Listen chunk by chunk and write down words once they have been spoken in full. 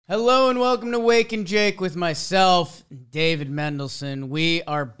Hello and welcome to Wake and Jake with myself, David Mendelson. We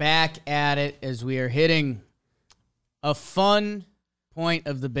are back at it as we are hitting a fun point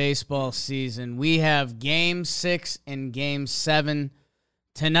of the baseball season. We have Game 6 and Game 7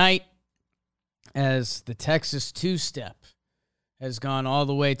 tonight as the Texas two-step has gone all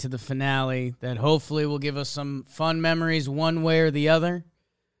the way to the finale that hopefully will give us some fun memories one way or the other.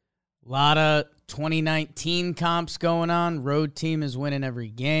 A lot of 2019 comps going on. Road team is winning every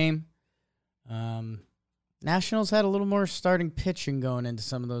game. Nationals had a little more starting pitching going into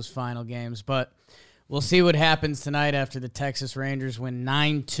some of those final games, but we'll see what happens tonight after the Texas Rangers win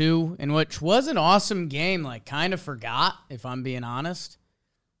 9-2, in which was an awesome game. Like, kind of forgot, if I'm being honest.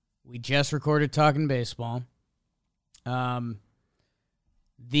 We just recorded Talking Baseball. The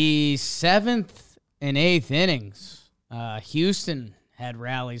 7th and 8th innings, Houston had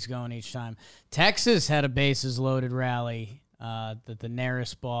rallies going each time. Texas had a bases-loaded rally that the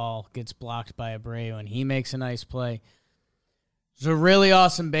Neris ball gets blocked by Abreu, and he makes a nice play. It's a really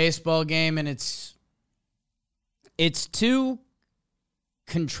awesome baseball game, and it's two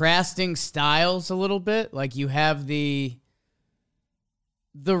contrasting styles a little bit. Like, you have the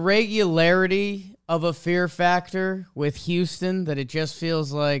regularity of a fear factor with Houston that it just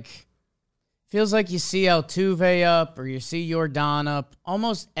feels like you see Altuve up or you see Yordan up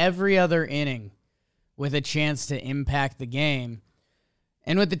almost every other inning with a chance to impact the game.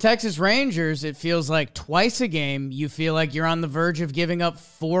 And with the Texas Rangers, it feels like twice a game you feel like you're on the verge of giving up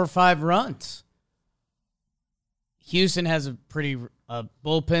 4 or 5 runs. Houston has a pretty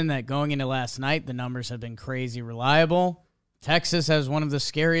bullpen that going into last night, the numbers have been crazy reliable. Texas has one of the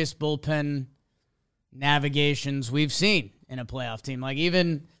scariest bullpen navigations we've seen in a playoff team. Like,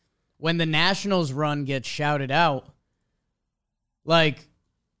 even when the Nationals run gets shouted out, like,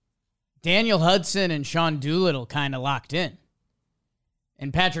 Daniel Hudson and Sean Doolittle kind of locked in.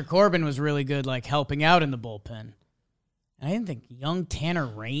 And Patrick Corbin was really good, like, helping out in the bullpen. I didn't think young Tanner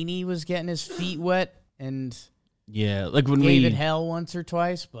Rainey was getting his feet wet and like when gave it hell once or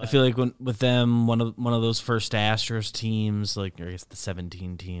twice. But I feel like with them, one of those first Astros teams, like, or I guess the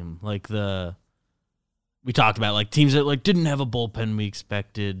 17 team, like we talked about, like, teams that, like, didn't have a bullpen we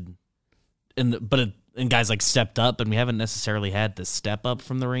expected, and guys, like, stepped up, and we haven't necessarily had the step up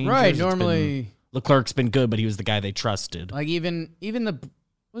from the Rangers. Right, normally Leclerc's been good, but he was the guy they trusted. Like, even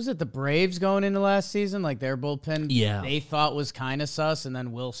the Braves going into last season, like, their bullpen they thought was kind of sus, and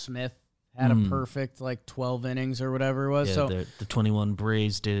then Will Smith had a perfect, like, 12 innings or whatever it was. Yeah, so the 21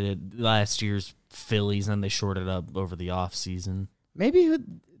 Braves did it last year's Phillies, and then they shorted up over the offseason. Maybe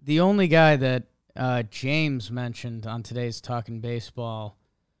the only guy that James mentioned on today's Talking Baseball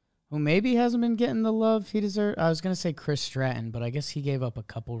who maybe hasn't been getting the love he deserves. I was going to say Chris Stratton, but I guess he gave up a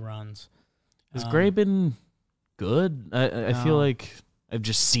couple runs. Has Gray been good? I feel like I've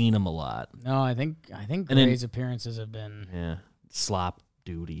just seen him a lot. No, I think Gray's appearances have been slop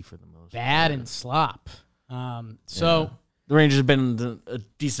duty for the most bad part. And slop. The Rangers have been a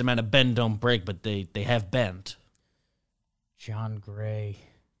decent amount of bend don't break, but they have bent. John Gray,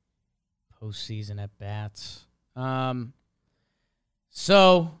 postseason at bats. One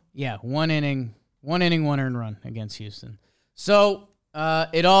inning, one earned run against Houston. So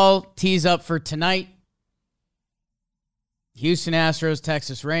it all tees up for tonight. Houston Astros,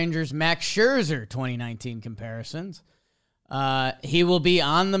 Texas Rangers, Max Scherzer 2019 comparisons. He will be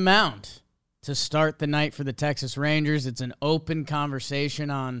on the mound to start the night for the Texas Rangers. It's an open conversation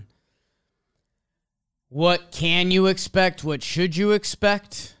on what can you expect, what should you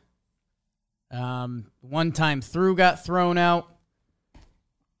expect. One time through got thrown out.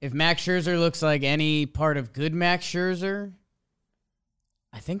 If Max Scherzer looks like any part of good Max Scherzer,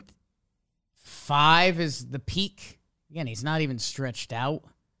 I think 5 is the peak. Again, he's not even stretched out.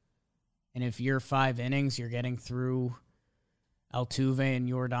 And if you're 5 innings, you're getting through Altuve and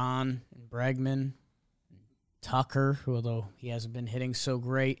Yordan and Bregman, Tucker, who, although he hasn't been hitting so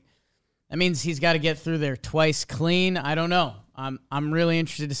great, that means he's got to get through there twice clean. I don't know. I'm really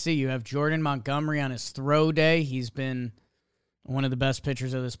interested to see. You have Jordan Montgomery on his throw day. He's been one of the best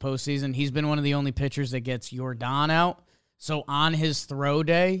pitchers of this postseason. He's been one of the only pitchers that gets Yordan out. So on his throw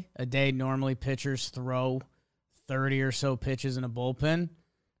day, a day normally pitchers throw 30 or so pitches in a bullpen,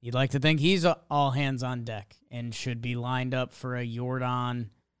 you'd like to think he's all hands on deck and should be lined up for a Yordan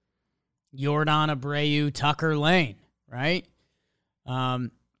Abreu, Tucker lane, right?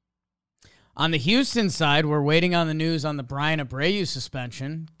 On the Houston side, we're waiting on the news on the Brian Abreu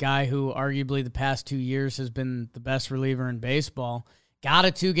suspension, guy who arguably the past 2 years has been the best reliever in baseball. Got a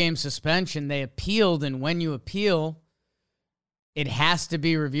 2-game suspension. They appealed, and when you appeal, it has to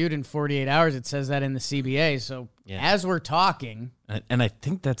be reviewed in 48 hours. It says that in the CBA. So as we're talking, and I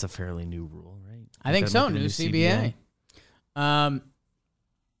think that's a fairly new rule, right? I think so. New CBA.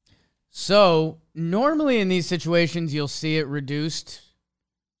 So normally in these situations, you'll see it reduced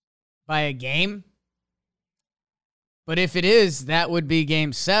by a game. But if it is, that would be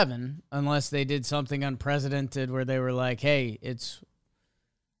Game 7, unless they did something unprecedented where they were like, hey, it's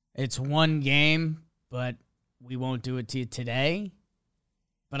one game, but we won't do it to you today.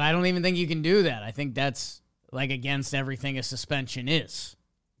 But I don't even think you can do that. I think that's like against everything a suspension is.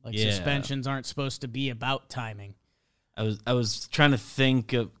 Like suspensions aren't supposed to be about timing. I was trying to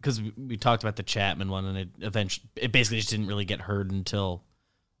think of, because we talked about the Chapman one, and it basically just didn't really get heard until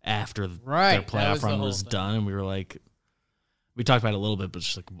after their playoff run was done, and we were like, we talked about it a little bit, but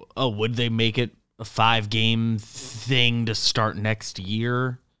just like, oh, would they make it a 5-game thing to start next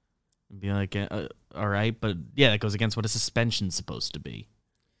year? And be like, all right, but yeah, that goes against what a suspension's supposed to be.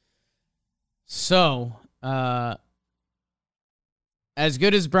 So, as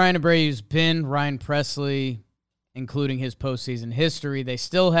good as Brian Abreu's been, Ryan Pressly, including his postseason history, they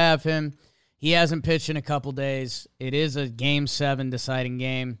still have him. He hasn't pitched in a couple days. It is a Game 7 deciding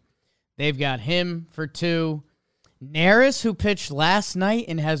game. They've got him for 2. Neris, who pitched last night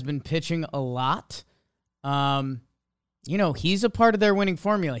and has been pitching a lot, he's a part of their winning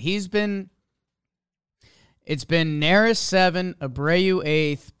formula. It's been Neris 7, Abreu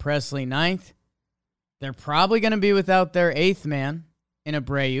 8th, Pressly 9th. They're probably going to be without their 8th man in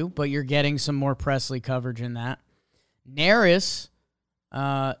Abreu, but you're getting some more Pressly coverage in that. Neris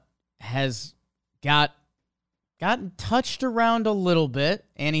has gotten touched around a little bit,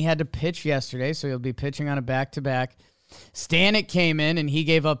 and he had to pitch yesterday, so he'll be pitching on a back-to-back. Stanek came in, and he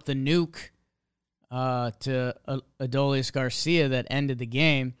gave up the nuke to Adolis Garcia that ended the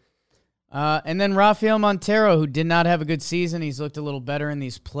game. And then Rafael Montero, who did not have a good season. He's looked a little better in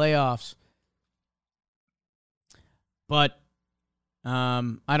these playoffs. But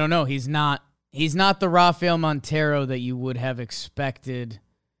I don't know. He's not the Rafael Montero that you would have expected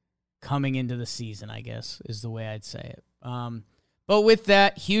coming into the season, I guess, is the way I'd say it. But with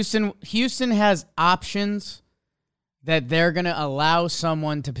that, Houston has options that they're going to allow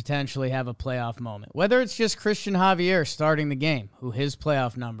someone to potentially have a playoff moment. Whether it's just Christian Javier starting the game, who his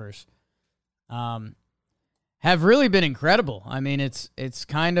playoff numbers have really been incredible. I mean, it's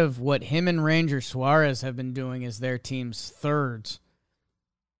kind of what him and Ranger Suarez have been doing as their team's thirds.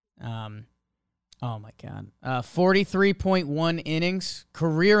 Oh, my God. 43.1 innings,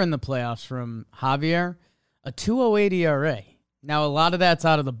 career in the playoffs from Javier, a 2.08 ERA. Now, a lot of that's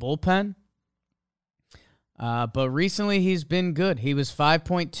out of the bullpen, but recently he's been good. He was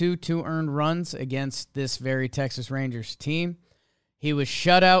 5.22 earned runs against this very Texas Rangers team. He was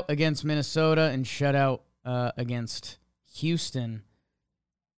shut out against Minnesota and shut out against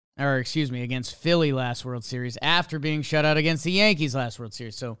against Philly last World Series after being shut out against the Yankees last World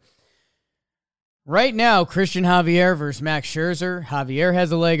Series. So, right now, Christian Javier versus Max Scherzer. Javier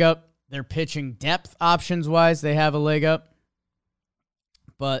has a leg up. They're pitching depth options-wise. They have a leg up.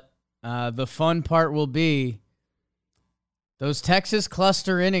 But the fun part will be those Texas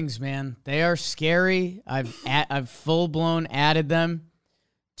cluster innings, man. They are scary. I've full-blown added them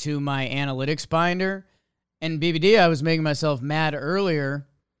to my analytics binder. And BBD, I was making myself mad earlier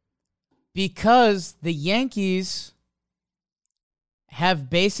because the Yankees have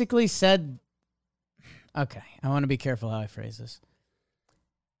basically said, okay, I want to be careful how I phrase this.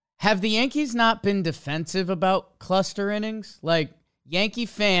 Have the Yankees not been defensive about cluster innings? Like, Yankee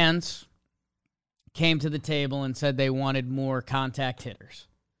fans came to the table and said they wanted more contact hitters.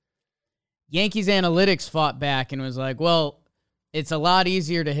 Yankees analytics fought back and was like, well, it's a lot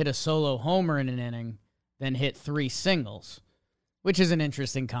easier to hit a solo homer in an inning than hit 3 singles, which is an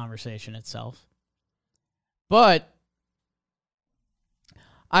interesting conversation itself. But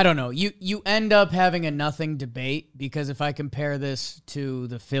I don't know. You end up having a nothing debate because if I compare this to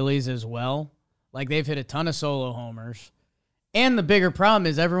the Phillies as well, like they've hit a ton of solo homers, and the bigger problem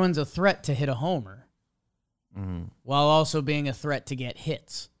is everyone's a threat to hit a homer while also being a threat to get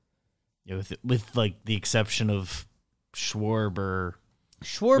hits. Yeah, with like the exception of Schwarber,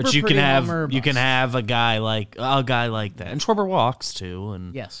 which you can have a guy like that, and Schwarber walks too,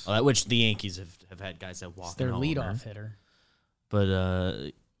 and yes, which the Yankees have had guys that walk. It's their leadoff hitter.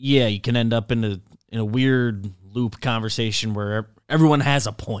 But yeah, you can end up in a weird loop conversation where everyone has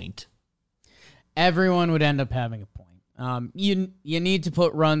a point. Everyone would end up having a point. You need to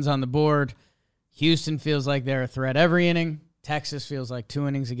put runs on the board. Houston feels like they're a threat every inning. Texas feels like 2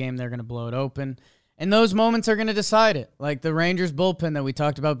 innings a game they're going to blow it open. And those moments are going to decide it. Like the Rangers bullpen that we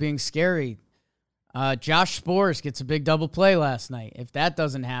talked about being scary. Josh Spores gets a big double play last night. If that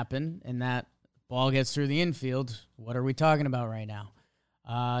doesn't happen and that ball gets through the infield, what are we talking about right now?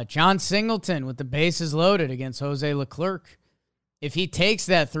 John Singleton with the bases loaded against Jose Leclerc. If he takes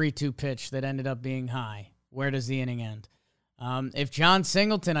that 3-2 pitch that ended up being high, where does the inning end? If John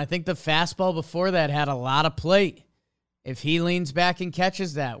Singleton, I think the fastball before that had a lot of plate. If he leans back and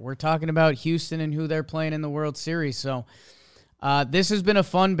catches that, we're talking about Houston and who they're playing in the World Series. So this has been a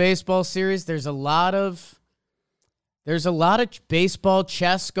fun baseball series. There's a lot of baseball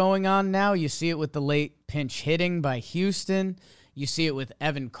chess going on now. You see it with the late pinch hitting by Houston. You see it with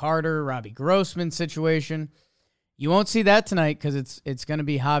Evan Carter, Robbie Grossman situation. You won't see that tonight because it's going to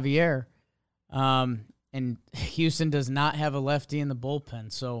be Javier. And Houston does not have a lefty in the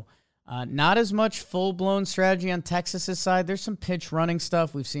bullpen. So not as much full-blown strategy on Texas's side. There's some pitch running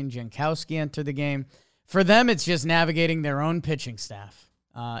stuff. We've seen Jankowski enter the game. For them, it's just navigating their own pitching staff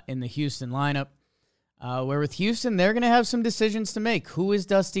in the Houston lineup. Where with Houston, they're going to have some decisions to make. Who is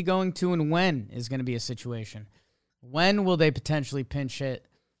Dusty going to and when is going to be a situation. When will they potentially pinch hit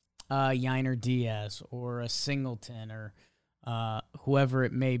Yainer Diaz or a Singleton or whoever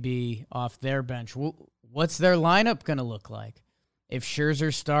it may be off their bench? What's their lineup going to look like? If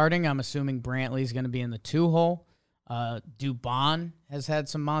Scherzer's starting, I'm assuming Brantley's going to be in the 2-hole. Dubon has had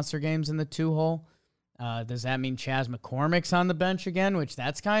some monster games in the 2-hole. Does that mean Chas McCormick's on the bench again? Which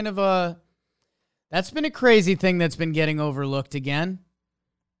that's been a crazy thing that's been getting overlooked again.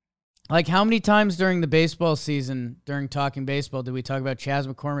 Like, how many times during the baseball season, during Talking Baseball, did we talk about Chas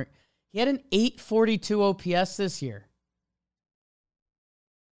McCormick? He had an 842 OPS this year.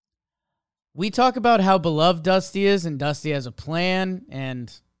 We talk about how beloved Dusty is, and Dusty has a plan, and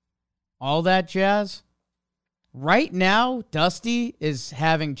all that jazz. Right now, Dusty is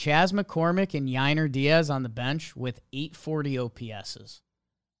having Chas McCormick and Yainer Diaz on the bench with 840 OPSs.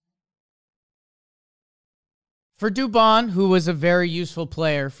 For Dubon, who was a very useful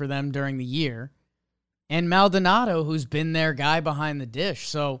player for them during the year, and Maldonado, who's been their guy behind the dish.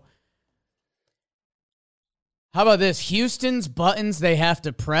 So, how about this? Houston's buttons they have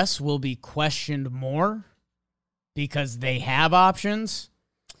to press will be questioned more because they have options.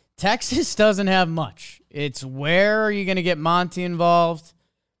 Texas doesn't have much. It's where are you going to get Monty involved?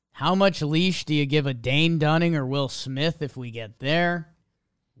 How much leash do you give a Dane Dunning or Will Smith if we get there?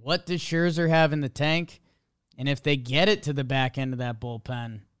 What does Scherzer have in the tank? And if they get it to the back end of that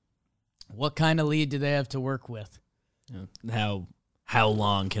bullpen, what kind of lead do they have to work with? How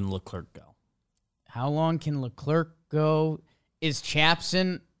long can Leclerc go? How long can Leclerc go? Is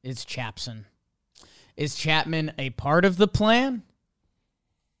Chapman a part of the plan?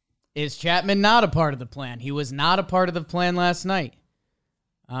 Is Chapman not a part of the plan? He was not a part of the plan last night.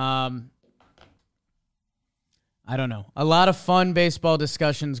 I don't know. A lot of fun baseball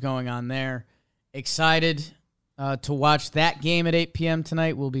discussions going on there. Excited to watch that game at 8 p.m.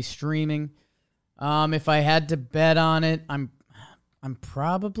 tonight. We'll be streaming. If I had to bet on it, I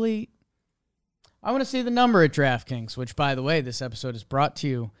want to see the number at DraftKings, which, by the way, this episode is brought to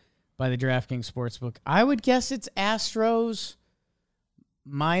you by the DraftKings Sportsbook. I would guess it's Astros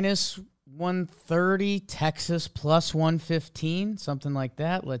minus 130, Texas plus 115, something like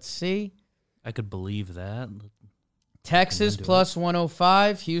that. Let's see. I could believe that. Texas plus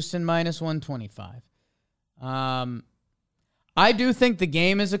 105, Houston minus 125. I do think the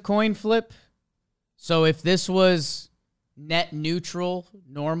game is a coin flip. So if this was net neutral,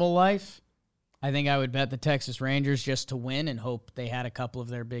 normal life, I think I would bet the Texas Rangers just to win and hope they had a couple of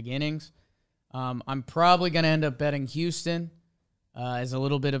their big innings. I'm probably going to end up betting Houston as a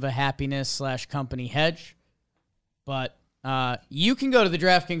little bit of a happiness/company hedge. But you can go to the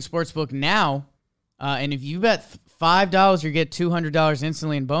DraftKings Sportsbook now, and if you bet $5, you get $200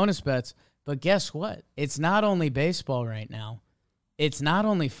 instantly in bonus bets. But guess what? It's not only baseball right now. It's not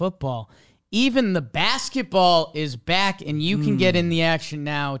only football. Even the basketball is back, and you can get in the action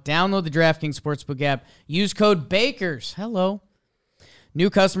now. Download the DraftKings Sportsbook app. Use code BAKERS. Hello. New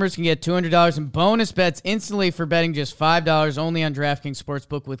customers can get $200 in bonus bets instantly for betting just $5 only on DraftKings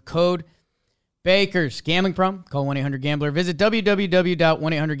Sportsbook with code BAKERS. Gambling problem? Call 1-800-GAMBLER. Visit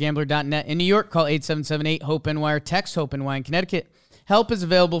www.1800gambler.net. In New York, call 877-8-HOPE-NY or text HOPE-NY. In Connecticut, help is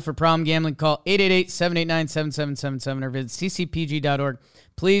available for problem gambling. Call 888-789-7777 or visit ccpg.org.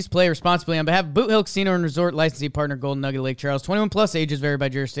 Please play responsibly. On behalf of Boot Hill Casino and Resort, licensee partner Golden Nugget Lake Charles. 21 plus, ages vary by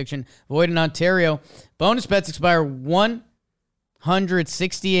jurisdiction. Void in Ontario. Bonus bets expire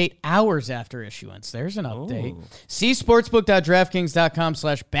 168 hours after issuance. There's an update. Ooh. See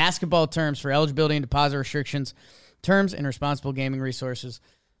sportsbook.draftkings.com/basketball terms for eligibility and deposit restrictions, terms, and responsible gaming resources.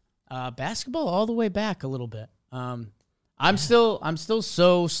 Basketball all the way back a little bit. I'm still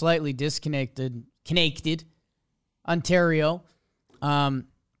so slightly disconnected Connected, Ontario.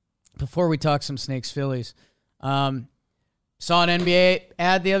 Before we talk some Snakes Phillies, saw an NBA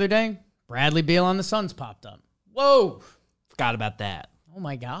ad the other day. Bradley Beal on the Suns popped up. Whoa. Forgot about that. Oh,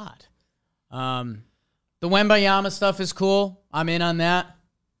 my God. The Wembayama stuff is cool. I'm in on that.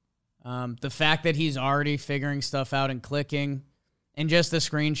 The fact that he's already figuring stuff out and clicking, and just the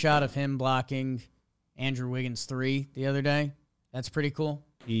screenshot of him blocking Andrew Wiggins' 3 the other day, that's pretty cool.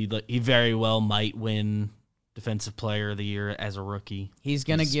 He very well might win Defensive Player of the Year as a rookie. He's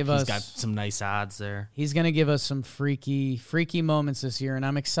got some nice odds there. He's going to give us some freaky moments this year, and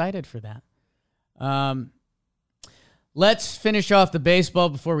I'm excited for that. Let's finish off the baseball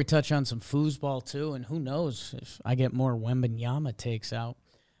before we touch on some foosball, too, and who knows if I get more Wembanyama takes out.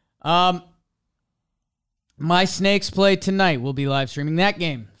 My Snakes play tonight. We'll be live streaming that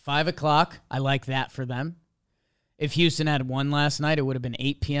game, 5 o'clock. I like that for them. If Houston had won last night, it would have been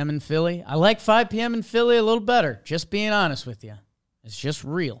 8 p.m. in Philly. I like 5 p.m. in Philly a little better, just being honest with you. It's just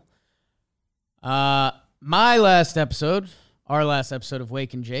real. Our last episode of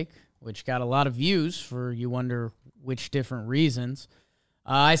Wake and Jake, which got a lot of views for you wonder which different reasons,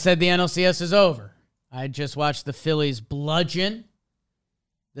 I said the NLCS is over. I just watched the Phillies bludgeon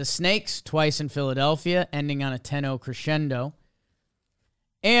the Snakes twice in Philadelphia, ending on a 10-0 crescendo.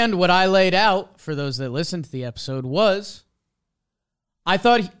 And what I laid out for those that listened to the episode was I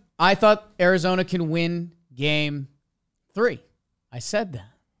thought Arizona can win game 3. I said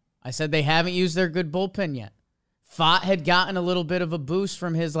that. I said they haven't used their good bullpen yet. Fott had gotten a little bit of a boost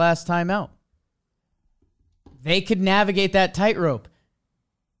from his last time out. They could navigate that tightrope.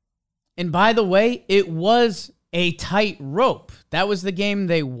 And by the way, it was a tight rope. That was the game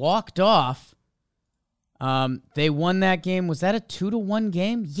they walked off. They won that game. Was that a 2-1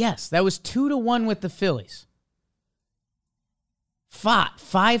 game? Yes, that was 2-1 with the Phillies. Fought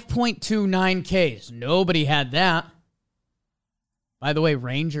 5.29 Ks. Nobody had that. By the way,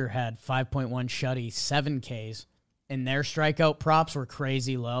 Ranger had 5.1 shutty, 7 Ks, and their strikeout props were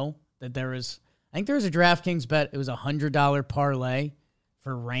crazy low. I think there was a DraftKings bet. It was a $100 parlay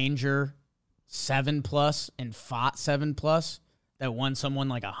for Ranger 7+ and Fought 7+ that won someone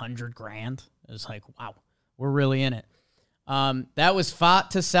like $100,000. It was like, wow, we're really in it. That was Fott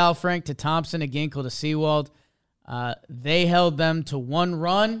to Sal Frank to Thompson to Ginkel to Seawald. They held them to 1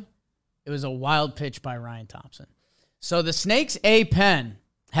 run. It was a wild pitch by Ryan Thompson. So the Snakes' A-pen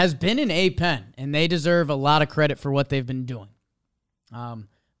has been an A-pen, and they deserve a lot of credit for what they've been doing.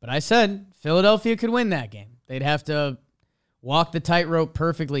 But I said Philadelphia could win that game. They'd have to walk the tightrope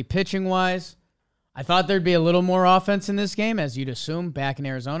perfectly pitching-wise. I thought there'd be a little more offense in this game, as you'd assume, back in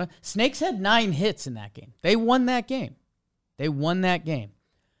Arizona. Snakes had 9 hits in that game. They won that game. They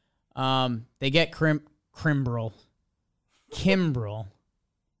get Kimbrel,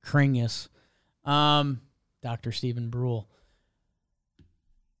 Kringus, Dr. Stephen Brule.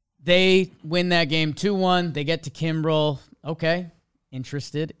 They win that game 2-1. They get to Kimbrel. Okay.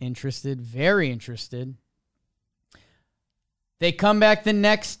 Interested, very interested. They come back the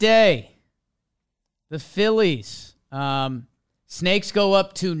next day. The Phillies. Snakes go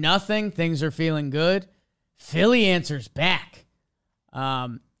up 2-0. Things are feeling good. Philly answers back.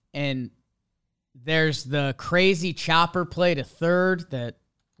 And there's the crazy chopper play to third that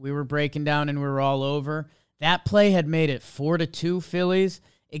we were breaking down and we were all over. That play had made it 4-2 Phillies.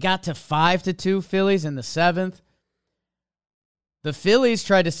 It got to 5-2 Phillies in the 7th. The Phillies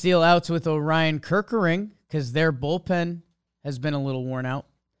tried to steal outs with Orion Kerkering because their bullpen has been a little worn out.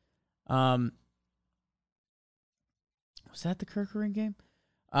 Was that the Kerkering game?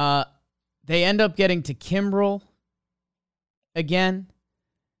 They end up getting to Kimbrel again.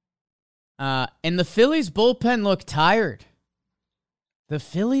 And the Phillies bullpen looked tired.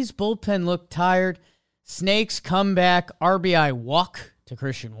 Snakes come back, RBI walk to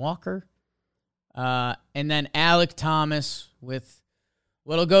Christian Walker. And then Alec Thomas with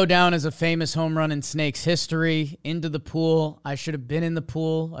what'll go down as a famous home run in Snakes history into the pool. I should have been in the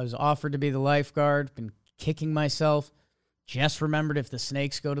pool. I was offered to be the lifeguard. Been kicking myself. Just remembered if the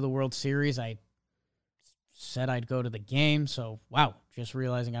Snakes go to the World Series, I said I'd go to the game. So, wow, just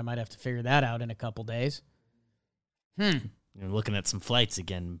realizing I might have to figure that out in a couple days. You're looking at some flights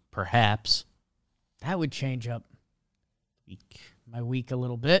again, perhaps. That would change up my week a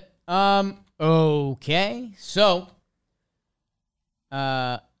little bit. Okay. So,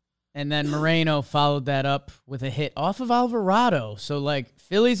 and then Moreno followed that up with a hit off of Alvarado. So, like,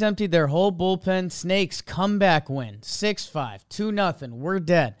 Phillies emptied their whole bullpen. Snakes comeback win. 6-5, 2-0. We're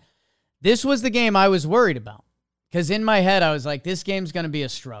dead. This was the game I was worried about. Because in my head, I was like, this game's going to be a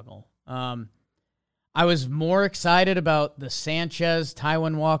struggle. I was more excited about the Sanchez,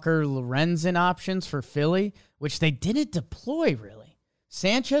 Taijuan Walker, Lorenzen options for Philly, which they didn't deploy really.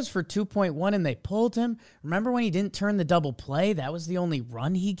 Sanchez for 2.1 and they pulled him. Remember when he didn't turn the double play? That was the only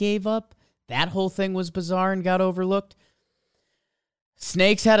run he gave up. That whole thing was bizarre and got overlooked.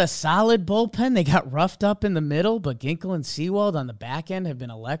 Snakes had a solid bullpen. They got roughed up in the middle, but Ginkel and Sewald on the back end have been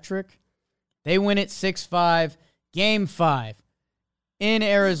electric. They win it 6-5. Game 5 in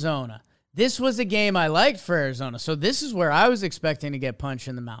Arizona. This was a game I liked for Arizona, so this is where I was expecting to get punched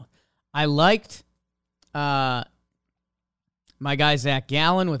in the mouth. I liked my guy Zach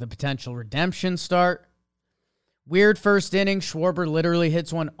Gallen with a potential redemption start. Weird first inning. Schwarber literally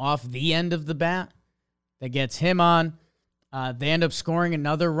hits one off the end of the bat that gets him on. They end up scoring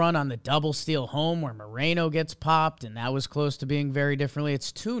another run on the double steal home where Moreno gets popped, and that was close to being very differently.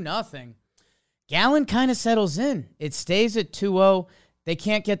 It's 2-0. Gallen kind of settles in. It stays at 2-0. They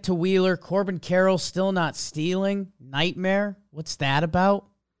can't get to Wheeler. Corbin Carroll still not stealing. Nightmare. What's that about?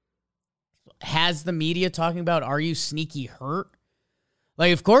 Has the media talking about, are you sneaky hurt?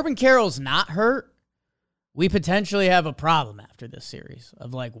 Like, if Corbin Carroll's not hurt, we potentially have a problem after this series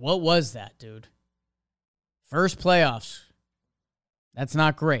of, like, what was that, dude? First playoffs. That's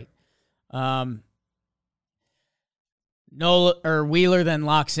not great. Wheeler then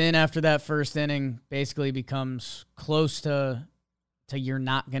locks in after that first inning, basically becomes close to you're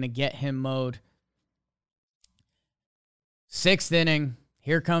not going to get him mode. Sixth inning,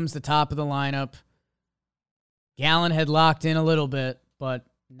 here comes the top of the lineup. Gallen had locked in a little bit, but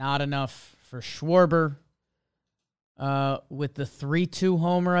not enough for Schwarber. With the 3-2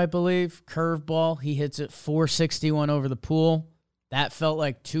 homer, I believe, curveball, he hits it 461 over the pool. That felt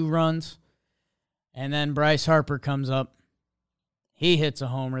like 2 runs. And then Bryce Harper comes up. He hits a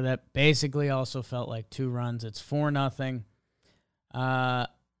homer that basically also felt like 2 runs. It's 4-0.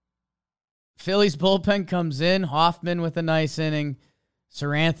 Phillies bullpen comes in. Hoffman with a nice inning.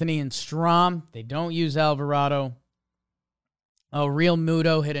 Sir Anthony and Strahm. They don't use Alvarado. Oh, Real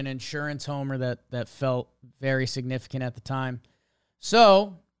Muto hit an insurance homer that felt very significant at the time.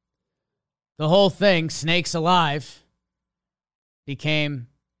 So, the whole thing, Snakes Alive, became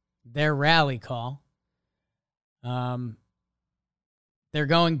their rally call. They're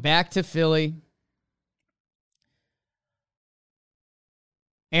going back to Philly.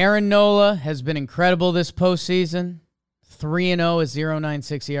 Aaron Nola has been incredible this postseason. 3-0 is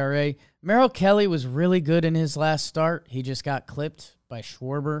 0.96 ERA. Merrill Kelly was really good in his last start. He just got clipped by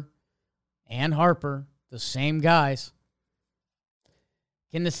Schwarber and Harper, the same guys.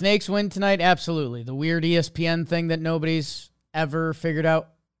 Can the Snakes win tonight? Absolutely. The weird ESPN thing that nobody's ever figured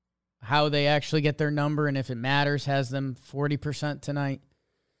out how they actually get their number and if it matters has them 40% tonight.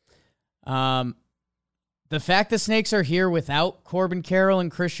 The fact the Snakes are here without Corbin Carroll and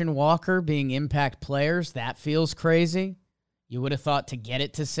Christian Walker being impact players, that feels crazy. You would have thought to get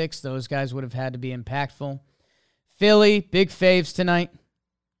it to 6, those guys would have had to be impactful. Philly, big faves tonight.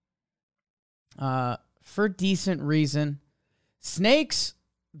 For decent reason. Snakes,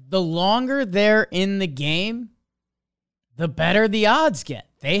 the longer they're in the game, the better the odds get.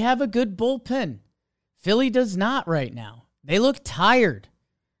 They have a good bullpen. Philly does not right now. They look tired.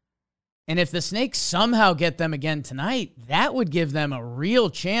 And if the Snakes somehow get them again tonight, that would give them a real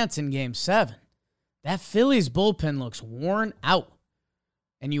chance in Game 7. That Phillies bullpen looks worn out.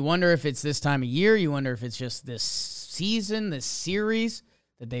 And you wonder if it's this time of year. You wonder if it's just this season, this series,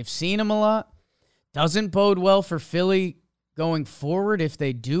 that they've seen them a lot. Doesn't bode well for Philly going forward if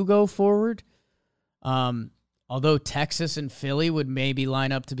they do go forward. Although Texas and Philly would maybe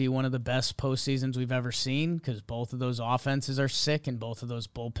line up to be one of the best postseasons we've ever seen because both of those offenses are sick and both of those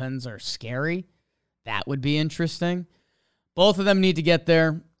bullpens are scary. That would be interesting. Both of them need to get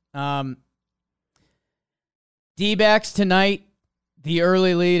there. D-backs tonight, the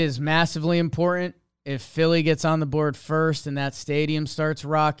early lead is massively important. If Philly gets on the board first and that stadium starts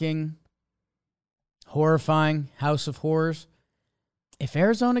rocking, horrifying, house of horrors. If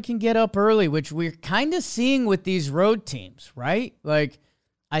Arizona can get up early, which we're kind of seeing with these road teams, right? Like,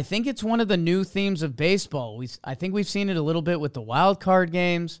 I think it's one of the new themes of baseball. I think we've seen it a little bit with the wild card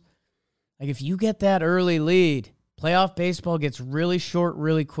games. Like, if you get that early lead, playoff baseball gets really short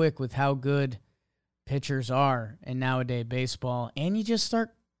really quick with how good pitchers are in nowadays baseball. And you just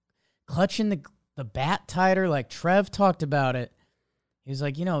start clutching the bat tighter, like Trev talked about it. He's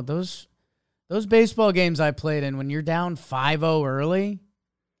like, those baseball games I played in, when you're down 5-0 early,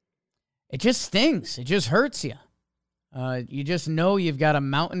 it just stings. It just hurts you. You just know you've got a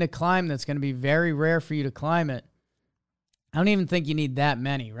mountain to climb that's going to be very rare for you to climb it. I don't even think you need that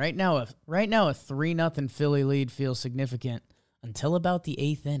many. Right now a 3-0 Philly lead feels significant until about the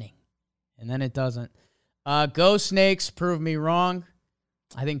 8th inning. and then it doesn't. Go Snakes, prove me wrong.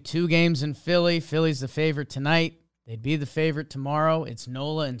 I think 2 games in Philly. Philly's the favorite tonight. They'd be the favorite tomorrow. It's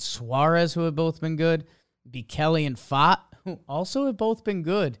Nola and Suarez who have both been good. It'd be Kelly and Fott, who also have both been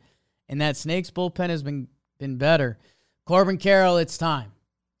good. And that Snakes bullpen has been better. Corbin Carroll, it's time.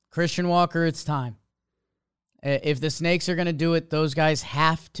 Christian Walker, it's time. If the Snakes are going to do it, those guys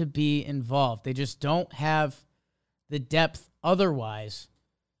have to be involved. They just don't have the depth otherwise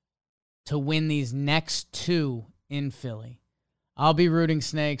to win these next 2 in Philly. I'll be rooting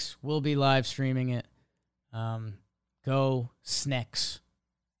Snakes. We'll be live streaming it. Go Snakes.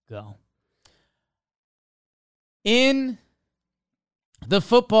 Go. In the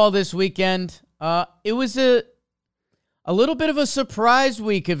football this weekend, it was a little bit of a surprise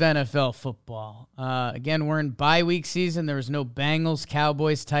week of NFL football. Again, we're in bye week season. There was no Bengals,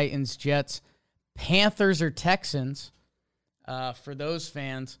 Cowboys, Titans, Jets, Panthers, or Texans for those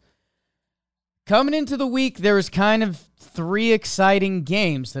fans. Coming into the week, there was kind of 3 exciting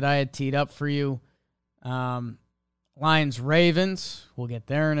games that I had teed up for you. Lions-Ravens. We'll get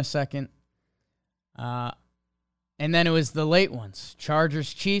there in a second. And then it was the late ones.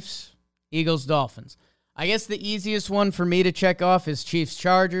 Chargers-Chiefs, Eagles-Dolphins. I guess the easiest one for me to check off is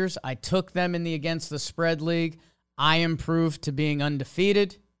Chiefs-Chargers. I took them in the Against the Spread League. I improved to being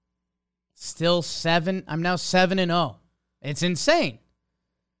undefeated. Still 7. I'm now 7-0. It's insane.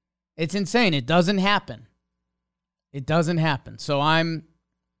 It's insane. It doesn't happen. It doesn't happen. So I'm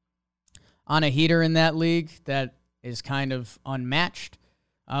on a heater in that league that is kind of unmatched.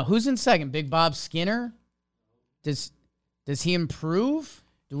 Who's in second? Big Bob Skinner? Does he improve?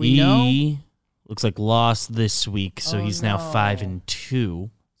 Do we know? Looks like lost this week, so he's now 5-2. So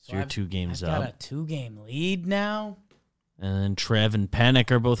you're I've 2 games I've up. got a 2-game lead now. And then Trev and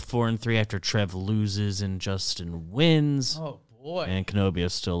Panic are both 4-3 after Trev loses and Justin wins. Oh, boy. And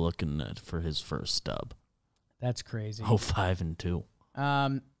Canobio's still looking for his first stub. That's crazy. 5-2.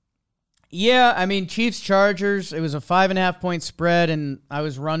 Yeah, I mean, Chiefs-Chargers, it was a 5.5-point spread, and I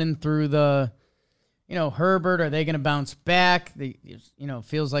was running through the, Herbert, are they going to bounce back?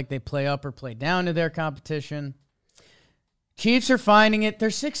 Feels like they play up or play down to their competition. Chiefs are finding it. They're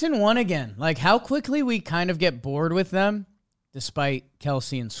 6-1 again. Like, how quickly we kind of get bored with them, despite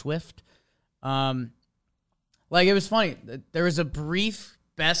Kelsey and Swift. It was funny. There was a brief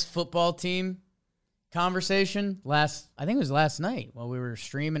best football team conversation I think it was last night while we were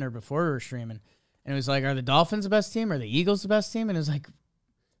streaming or before we were streaming. And it was like, are the Dolphins the best team? Are the Eagles the best team? And it was like,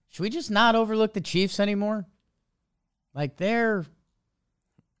 should we just not overlook the Chiefs anymore? Like, they're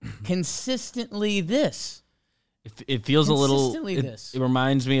consistently this. It feels a little. Consistently this. It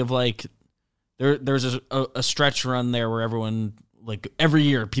reminds me of like there's a stretch run there where everyone, like, every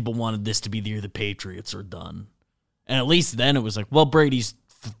year people wanted this to be the year the Patriots are done, and at least then it was like, well, Brady's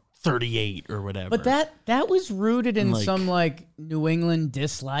 38 or whatever. But that was rooted in some New England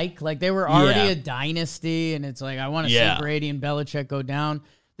dislike. Like, they were already a dynasty, and it's like, I want to see Brady and Belichick go down.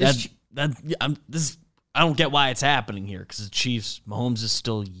 I don't get why it's happening here, because the Chiefs, Mahomes is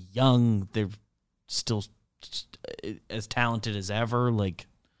still young. They're still as talented as ever. Like,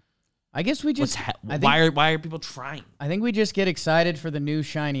 I guess we just why are people trying? I think we just get excited for the new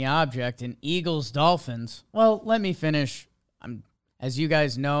shiny object. And Eagles Dolphins. Well, let me finish. As you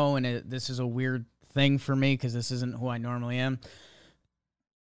guys know, and this is a weird thing for me because this isn't who I normally am.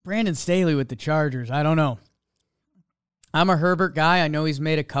 Brandon Staley with the Chargers. I don't know. I'm a Herbert guy. I know he's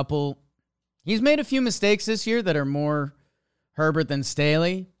made a few mistakes this year that are more Herbert than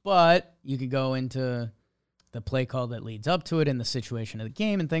Staley, but you could go into the play call that leads up to it and the situation of the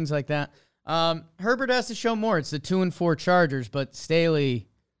game and things like that. Herbert has to show more. It's the 2-4 Chargers, but Staley,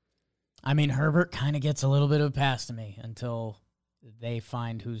 Herbert kind of gets a little bit of a pass to me until they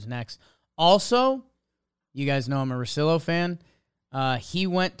find who's next. Also, you guys know I'm a Russillo fan. He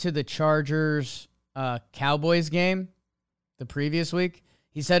went to the Chargers Cowboys game the previous week.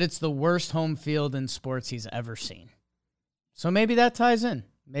 He said it's the worst home field in sports he's ever seen. So maybe that ties in.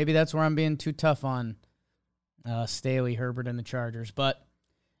 Maybe that's where I'm being too tough on Staley, Herbert, and the Chargers. But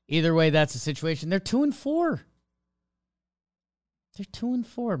either way, that's the situation. They're 2-4. They're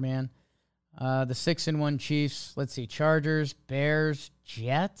 2-4, man. The 6-1 Chiefs. Let's see. Chargers, Bears,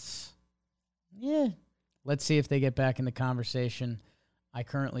 Jets. Yeah. Let's see if they get back in the conversation. I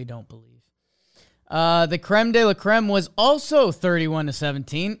currently don't believe. The creme de la creme was also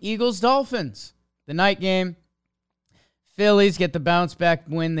 31-17. Eagles, Dolphins. The night game. Phillies get the bounce back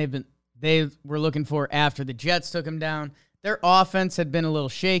win they were looking for after the Jets took them down. Their offense had been a little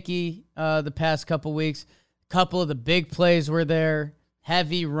shaky the past couple weeks. A couple of the big plays were there.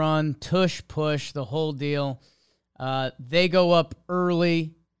 Heavy run, tush push, the whole deal. They go up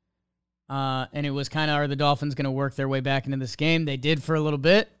early. And it was kind of, are the Dolphins going to work their way back into this game? They did for a little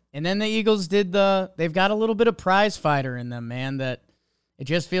bit. And then the Eagles they've got a little bit of prize fighter in them, man, that it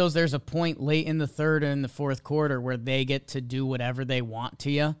just feels there's a point late in the third and the fourth quarter where they get to do whatever they want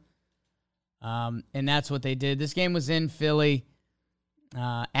to you. And that's what they did. This game was in Philly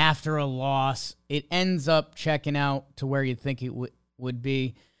after a loss. It ends up checking out to where you'd think it would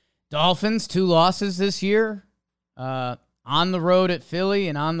be. Dolphins, 2 losses this year, on the road at Philly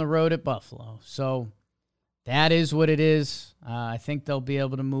and on the road at Buffalo. So that is what it is. I think they'll be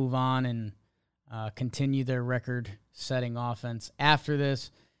able to move on and continue their record-setting offense after this.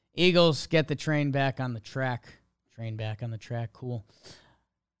 Eagles get the train back on the track. Cool.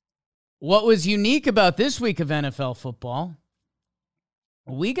 What was unique about this week of NFL football,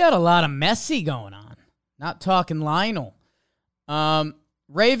 we got a lot of Messi going on. Not talking Lionel.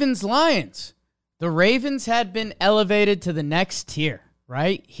 Ravens-Lions. The Ravens had been elevated to the next tier,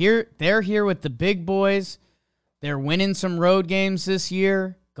 right? They're here with the big boys. They're winning some road games this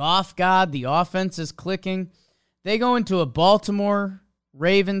year. Goff God, the offense is clicking. They go into a Baltimore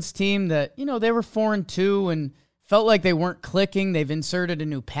Ravens team that, they were 4-2 and felt like they weren't clicking. They've inserted a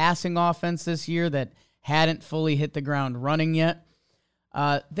new passing offense this year that hadn't fully hit the ground running yet.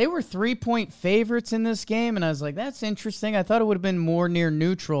 They were 3-point favorites in this game, and I was like, that's interesting. I thought it would have been more near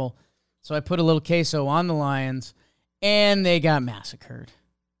neutral, so I put a little queso on the Lions, and they got massacred.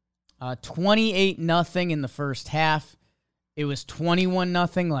 28-0 in the first half. It was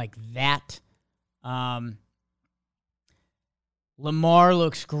 21-0 like that. Lamar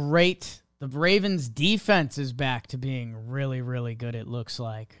looks great. The Ravens' defense is back to being really, really good, it looks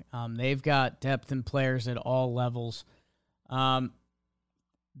like. They've got depth in players at all levels.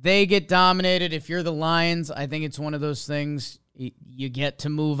 They get dominated. If you're the Lions, I think it's one of those things you get to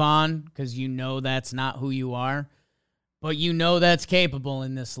move on because that's not who you are. But that's capable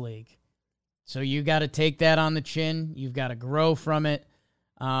in this league. So you got to take that on the chin. You've got to grow from it.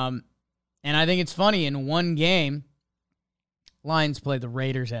 And I think it's funny, in one game, Lions play the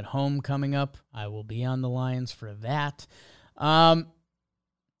Raiders at home coming up. I will be on the Lions for that.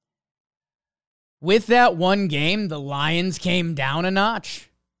 With that one game, the Lions came down a notch,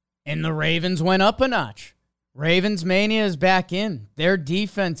 and the Ravens went up a notch. Ravens mania is back in. Their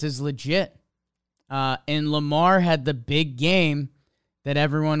defense is legit. And Lamar had the big game that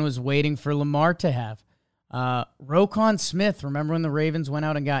everyone was waiting for Lamar to have. Roquan Smith, remember when the Ravens went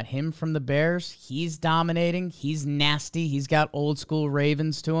out and got him from the Bears? He's dominating. He's nasty. He's got old school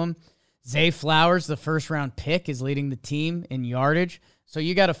Ravens to him. Zay Flowers, the first-round pick, is leading the team in yardage. So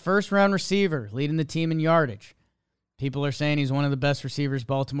you got a first-round receiver leading the team in yardage. People are saying he's one of the best receivers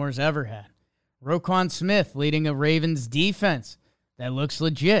Baltimore's ever had. Roquan Smith leading a Ravens defense that looks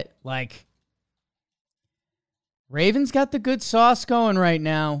legit. Ravens got the good sauce going right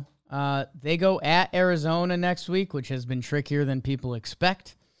now. They go at Arizona next week, which has been trickier than people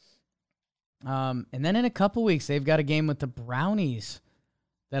expect. And then in a couple weeks, they've got a game with the Brownies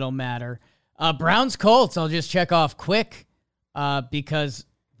that'll matter. Browns-Colts, I'll just check off quick because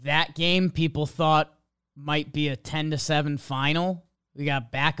that game people thought might be a 10-7 final. We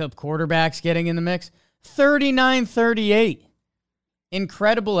got backup quarterbacks getting in the mix. 39-38.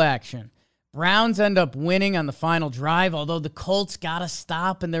 Incredible action. Browns end up winning on the final drive, although the Colts got to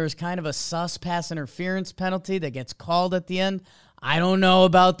stop, and there was kind of a sus pass interference penalty that gets called at the end. I don't know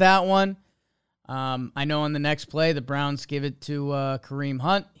about that one. I know on the next play, the Browns give it to Kareem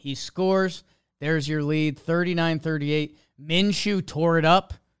Hunt. He scores. There's your lead, 39-38. Minshew tore it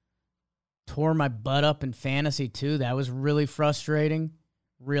up. Tore my butt up in fantasy, too. That was really frustrating.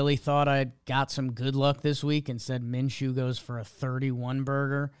 Really thought I'd got some good luck this week. Instead, Minshew goes for a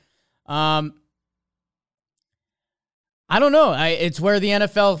 31-burger. I don't know. It's where the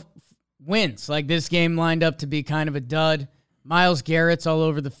NFL wins. This game lined up to be kind of a dud. Myles Garrett's all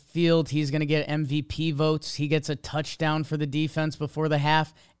over the field. He's going to get MVP votes. He gets a touchdown for the defense before the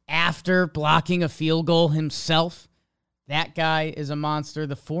half after blocking a field goal himself. That guy is a monster.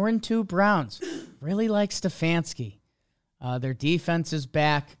 The 4-2 Browns really like Stefanski. Their defense is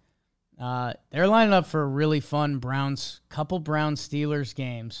back. They're lining up for a really fun couple Browns-Steelers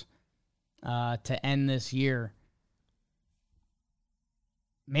games to end this year.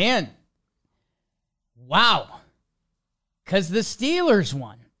 Man, wow. Because the Steelers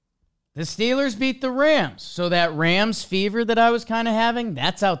won. The Steelers beat the Rams. So that Rams fever that I was kind of having,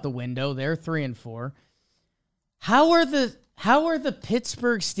 that's out the window. They're 3-4. How are the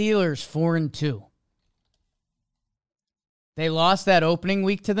Pittsburgh Steelers 4-2? They lost that opening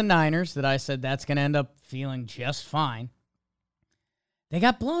week to the Niners that I said that's going to end up feeling just fine. They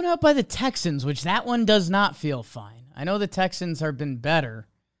got blown out by the Texans, which that one does not feel fine. I know the Texans have been better,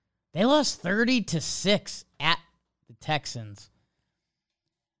 They lost 30-6 at the Texans.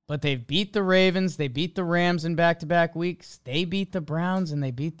 But they've beat the Ravens. They beat the Rams in back-to-back weeks. They beat the Browns, and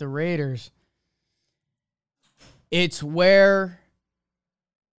they beat the Raiders. It's where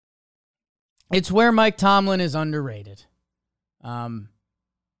Mike Tomlin is underrated. There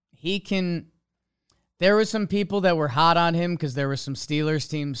were some people that were hot on him because there were some Steelers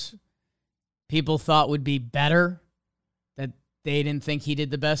teams people thought would be better that they didn't think he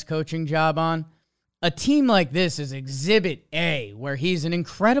did the best coaching job on. A team like this is Exhibit A, where he's an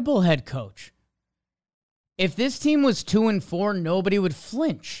incredible head coach. If this team was 2-4, nobody would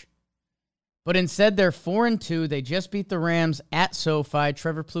flinch. But instead, they're 4-2. They just beat the Rams at SoFi.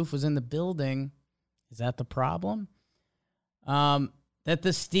 Trevor Plouffe was in the building. Is that the problem? The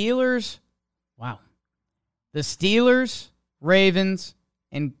Steelers, Ravens,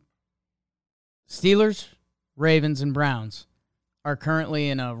 and Browns are currently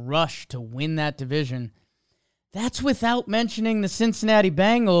in a rush to win that division. That's without mentioning the Cincinnati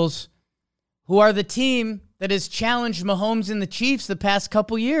Bengals, who are the team that has challenged Mahomes and the Chiefs the past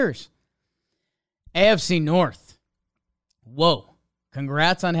couple years. AFC North. Whoa.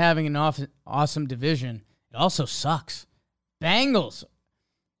 Congrats on having an awesome division. It also sucks. Bengals,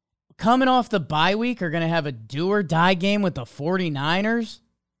 coming off the bye week, are going to have a do-or-die game with the 49ers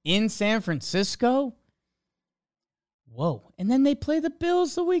in San Francisco. Whoa. And then they play the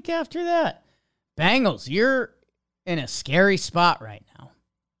Bills the week after that. Bengals, you're in a scary spot right now.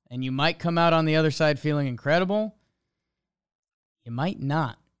 And you might come out on the other side feeling incredible. You might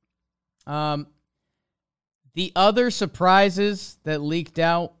not. The other surprises that leaked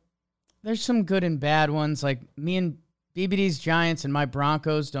out, there's some good and bad ones. Like me and BBD's Giants and my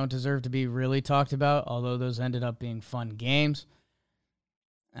Broncos don't deserve to be really talked about, although those ended up being fun games.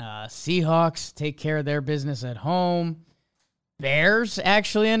 Seahawks take care of their business at home. Bears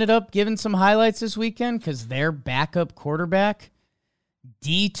actually ended up giving some highlights this weekend because their backup quarterback,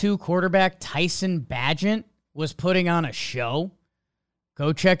 D2 quarterback Tyson Bagent, was putting on a show.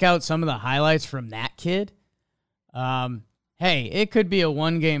 Go check out some of the highlights from that kid. Hey, it could be a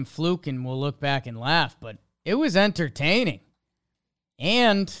one-game fluke and we'll look back and laugh, but it was entertaining.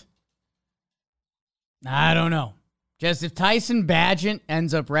 And I don't know. Just if Tyson Bagent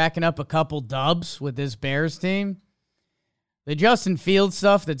ends up racking up a couple dubs with this Bears team, the Justin Fields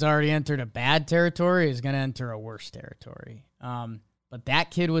stuff that's already entered a bad territory is going to enter a worse territory. But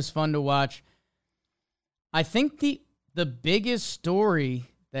that kid was fun to watch. I think the biggest story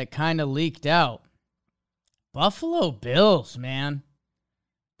that kind of leaked out, Buffalo Bills, man.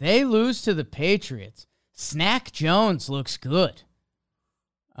 They lose to the Patriots. Snack Jones looks good.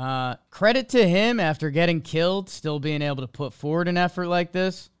 Credit to him after getting killed, still being able to put forward an effort like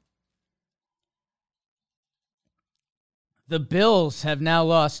this. The Bills have now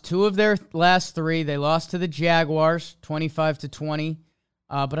lost 2 of their last 3. They lost to the Jaguars, 25-20.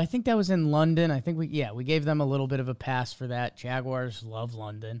 But I think that was in London. I think we gave them a little bit of a pass for that. Jaguars love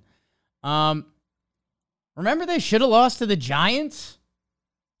London. Remember they should have lost to the Giants?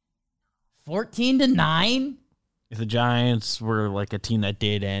 14-9? If the Giants were like a team that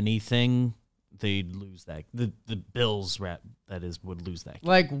did anything, they'd lose that. The Bills, would lose that game.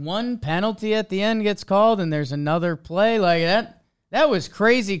 Like one penalty at the end gets called and there's another play like that. That was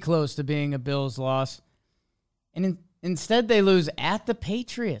crazy close to being a Bills loss. And instead they lose at the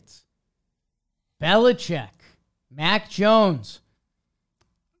Patriots. Belichick, Mac Jones.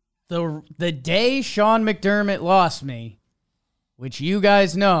 The day Sean McDermott lost me, which you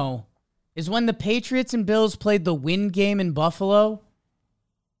guys know, is when the Patriots and Bills played the win game in Buffalo.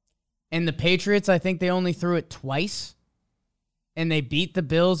 And the Patriots, I think they only threw it twice. And they beat the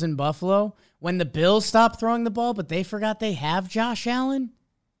Bills in Buffalo. When the Bills stopped throwing the ball, but they forgot they have Josh Allen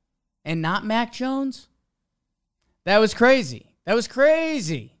and not Mac Jones. That was crazy.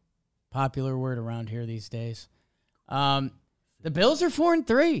 Popular word around here these days. The Bills are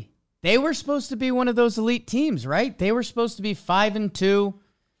 4-3. They were supposed to be one of those elite teams, right? They were supposed to be 5-2.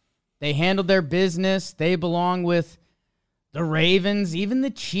 They handled their business. They belong with the Ravens, even the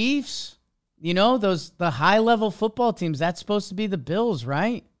Chiefs. You know, the high-level football teams, that's supposed to be the Bills,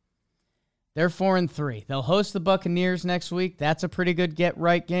 right? They're 4-3. They'll host the Buccaneers next week. That's a pretty good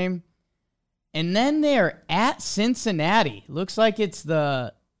get-right game. And then they're at Cincinnati. Looks like it's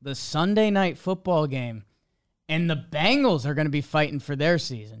the Sunday night football game. And the Bengals are going to be fighting for their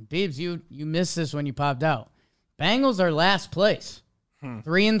season. Beebs, you missed this when you popped out. Bengals are last place.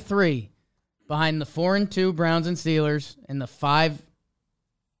 3-3 behind the 4-2 Browns and Steelers and the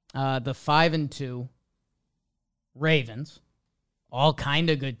 5-2 Ravens. All kind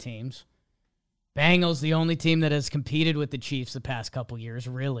of good teams. Bengals, the only team that has competed with the Chiefs the past couple years,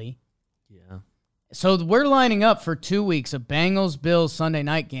 really. Yeah. So we're lining up for 2 weeks of Bengals-Bills Sunday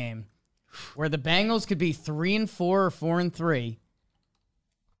night game where the Bengals could be 3-4 or 4-3.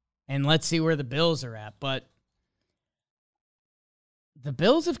 And let's see where the Bills are at. But the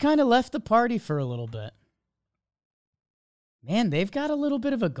Bills have kind of left the party for a little bit. Man, they've got a little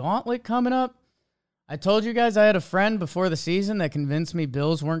bit of a gauntlet coming up. I told you guys I had a friend before the season that convinced me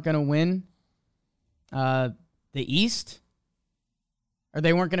Bills weren't going to win the East, or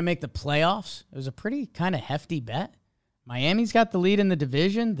they weren't going to make the playoffs. It was a pretty kind of hefty bet. Miami's got the lead in the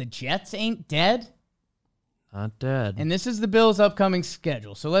division. The Jets ain't dead. Not dead. And this is the Bills' upcoming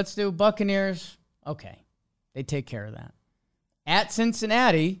schedule. So let's do Buccaneers. Okay. They take care of that. At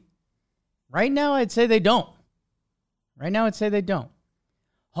Cincinnati, right now I'd say they don't.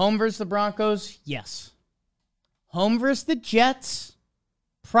 Home versus the Broncos, yes. Home versus the Jets,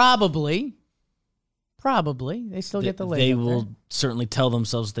 probably. They still get the leg. They will certainly tell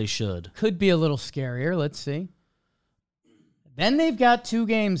themselves they should. Could be a little scarier. Let's see. Then they've got 2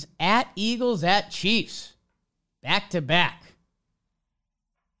 games at Eagles, at Chiefs. Back to back.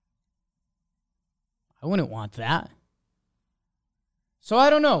 I wouldn't want that. So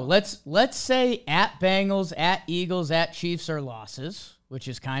I don't know. Let's say at Bengals, at Eagles, at Chiefs are losses, which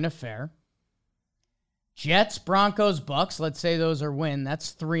is kind of fair. Jets, Broncos, Bucks, let's say those are win.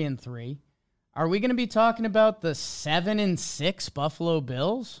 That's 3-3. Are we going to be talking about the 7-6 Buffalo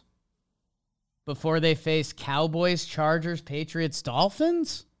Bills before they face Cowboys, Chargers, Patriots,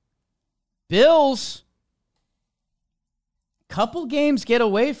 Dolphins? Bills, couple games get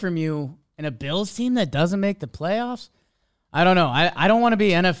away from you, and a Bills team that doesn't make the playoffs? I don't know. I don't want to be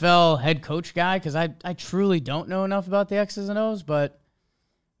NFL head coach guy because I truly don't know enough about the X's and O's, but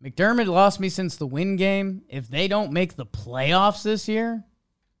McDermott lost me since the win game. If they don't make the playoffs this year,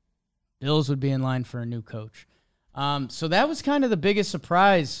 Bills would be in line for a new coach. So that was kind of the biggest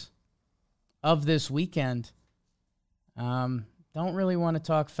surprise of this weekend. Don't really want to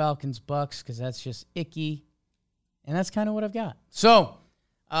talk Falcons-Bucks because that's just icky, and that's kind of what I've got. So,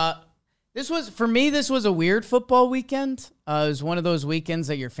 this was a weird football weekend. It was one of those weekends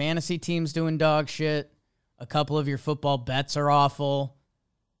that your fantasy team's doing dog shit. A couple of your football bets are awful.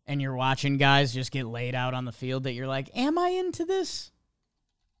 And you're watching guys just get laid out on the field that you're like, am I into this?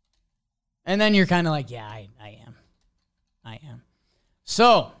 And then you're kind of like, yeah, I am.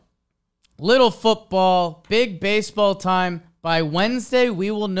 So, little football, big baseball time. By Wednesday,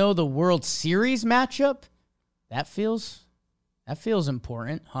 we will know the World Series matchup. That feels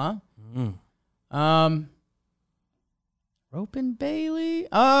important, huh? Rope and Bailey?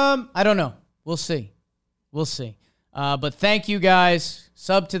 I don't know. We'll see. But thank you guys.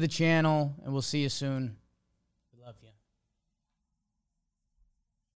 Sub to the channel, and we'll see you soon.